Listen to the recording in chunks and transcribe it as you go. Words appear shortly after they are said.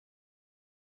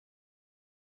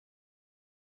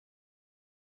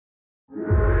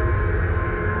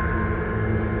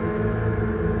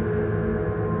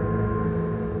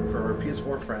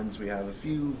PS4 friends, we have a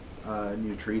few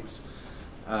new treats.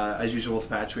 As usual with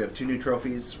the patch, we have 2 new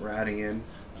trophies we're adding in.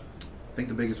 I think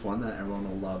the biggest one that everyone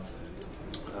will love.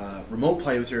 Remote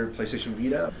play with your PlayStation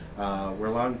Vita. We're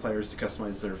allowing players to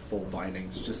customize their full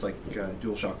bindings, just like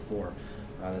DualShock 4.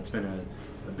 That's been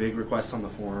a big request on the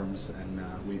forums,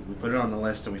 and we put it on the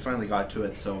list, and we finally got to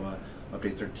it, so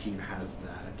Update 13 has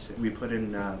that. We put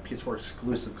in PS4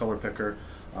 exclusive color picker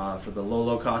for the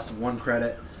low cost of 1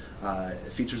 credit.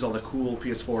 It features all the cool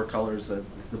PS4 colors, the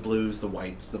blues, the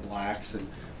whites, the blacks, and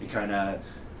we kind of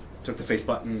took the face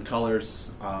button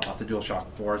colors off the DualShock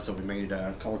 4, so we made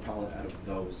a color palette out of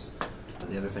those.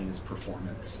 The other thing is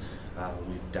performance.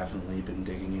 We've definitely been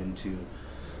digging into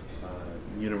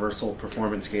universal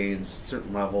performance gains.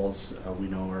 Certain levels we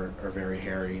know are very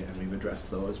hairy, and we've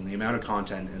addressed those. And the amount of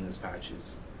content in this patch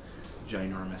is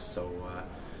ginormous, so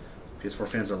PS4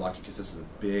 fans are lucky because this is a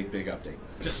big update.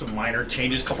 Just some minor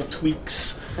changes, couple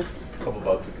tweaks. A couple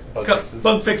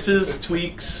bug fixes,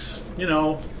 tweaks, you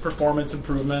know, performance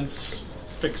improvements,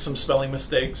 fix some spelling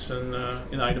mistakes in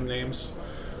item names.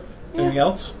 Yeah. Anything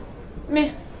else?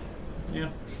 Meh. Yeah.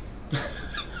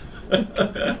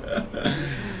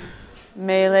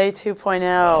 Melee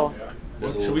 2.0.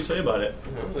 What should we say about it?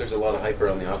 There's a lot of hype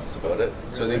around the office about it,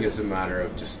 so I think it's a matter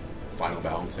of just final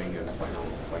balancing and final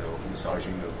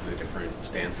massaging of the different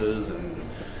stances, and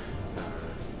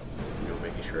you know,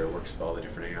 making sure it works with all the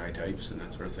different AI types and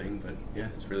that sort of thing. But yeah,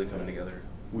 it's really coming together.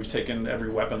 We've taken every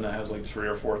weapon that has like 3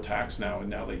 or 4 attacks now, and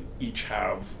now they each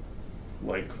have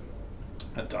like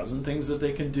a dozen things that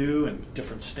they can do and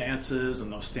different stances,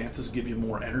 and those stances give you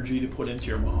more energy to put into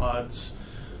your mods.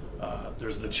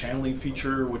 There's the channeling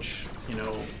feature, which, you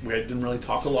know, we didn't really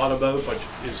talk a lot about, but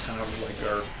is kind of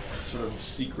like our sort of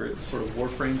secret sort of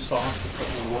Warframe sauce to put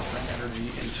your Warframe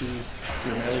energy into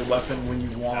your melee weapon when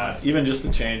you want. Even just the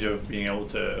change of being able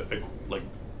to like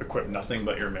equip nothing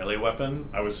but your melee weapon.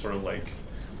 I was sort of like,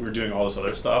 we were doing all this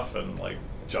other stuff, and like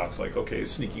Jock's like, okay,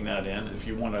 sneaking that in. If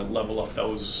you want to level up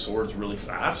those swords really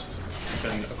fast,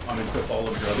 then unequip all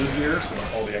of your other gear so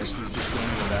that all the XP is just going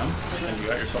into them, and you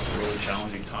got yourself a really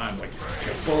challenging time. Like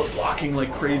bullet blocking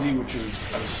like crazy, which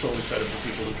is, I'm so excited for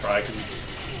people to try, because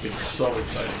it's so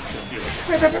exciting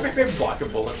to be like blocking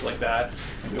bullets like that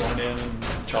and going in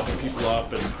and chopping people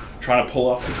up and trying to pull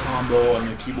off the combo on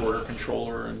the keyboard or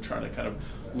controller and trying to kind of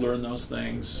learn those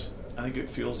things. I think it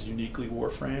feels uniquely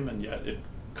Warframe, and yet it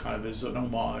kind of is an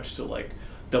homage to like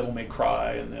Devil May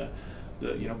Cry and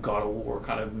the you know, God of War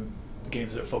kind of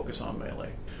games that focus on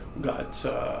melee. We've got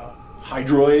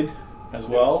Hydroid as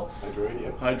well. Hydroid,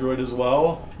 yeah. Hydroid as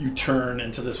well. You turn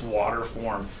into this water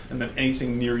form, and then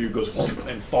anything near you goes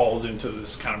and falls into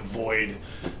this kind of void,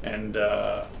 and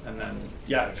then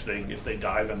yeah, if they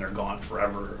die, then they're gone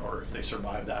forever, or if they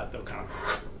survive that, they'll kind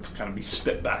of be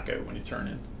spit back out when you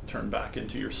turn back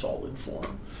into your solid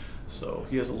form. So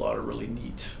he has a lot of really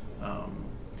neat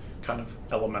kind of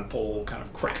elemental, kind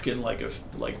of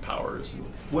Kraken-like powers.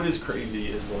 What is crazy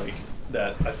is like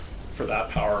that for that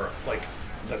power, like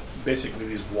that basically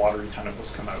these watery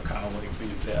tentacles come out kind of like the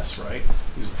Abyss, right?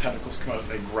 These tentacles come out and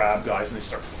they grab guys and they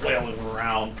start flailing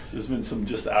around. There's been some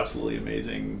just absolutely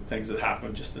amazing things that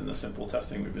happen just in the simple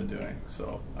testing we've been doing.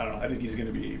 So I don't know, I think he's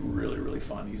going to be really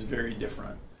fun. He's very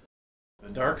different. The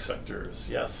dark sectors,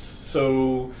 yes.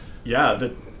 So yeah,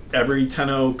 every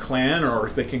Tenno clan, or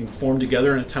they can form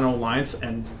together in a Tenno alliance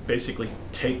and basically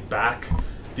take back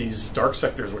these dark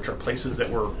sectors, which are places that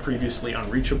were previously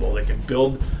unreachable. They can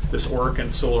build this Auric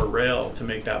and Solar Rail to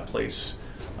make that place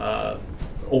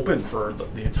open for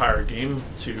the entire game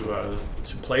to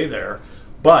play there.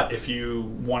 But if you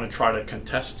want to try to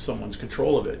contest someone's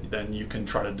control of it, then you can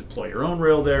try to deploy your own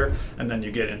rail there, and then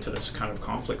you get into this kind of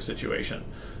conflict situation.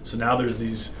 So now there's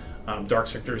these dark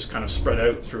sectors kind of spread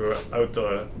out throughout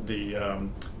the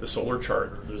solar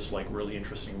chart. There's like really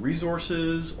interesting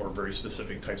resources or very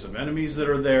specific types of enemies that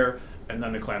are there, and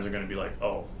then the clans are going to be like,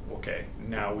 oh, okay,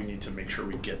 now we need to make sure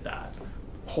we get that.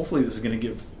 Hopefully this is going to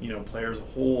give, you know, players a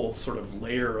whole sort of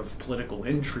layer of political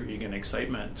intrigue and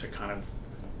excitement to kind of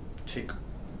take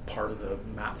part of the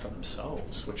map for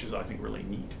themselves, which is, I think, really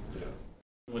neat.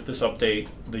 Yeah. With this update,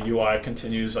 the UI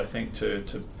continues, I think,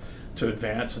 to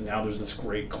advance, and now there's this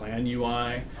great clan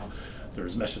UI.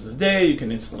 There's Message of the Day. You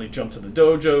can instantly jump to the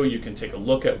dojo. You can take a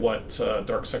look at what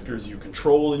dark sectors you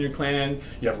control in your clan.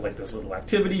 You have like this little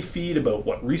activity feed about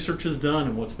what research is done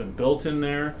and what's been built in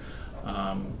there.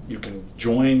 You can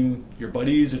join your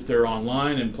buddies if they're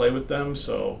online and play with them.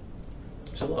 So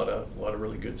there's a lot of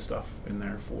really good stuff in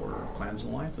there for clans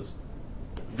and alliances.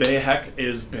 Vehek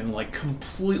has been like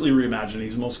completely reimagined.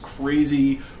 He's the most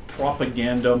crazy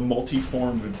propaganda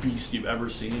multi-formed beast you've ever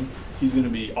seen. He's going to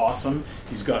be awesome.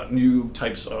 He's got new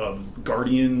types of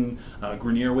Guardian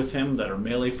Grenier with him that are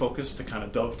melee focused to kind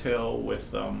of dovetail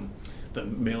with the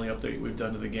melee update we've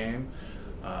done to the game.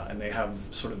 And they have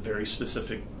sort of very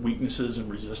specific weaknesses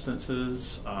and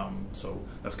resistances, so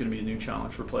that's going to be a new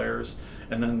challenge for players.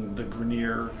 And then the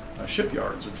Grenier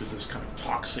shipyards, which is this kind of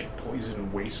toxic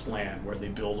poison wasteland where they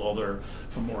build all their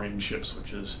Fomorian ships,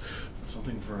 which is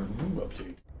something for a new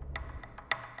update.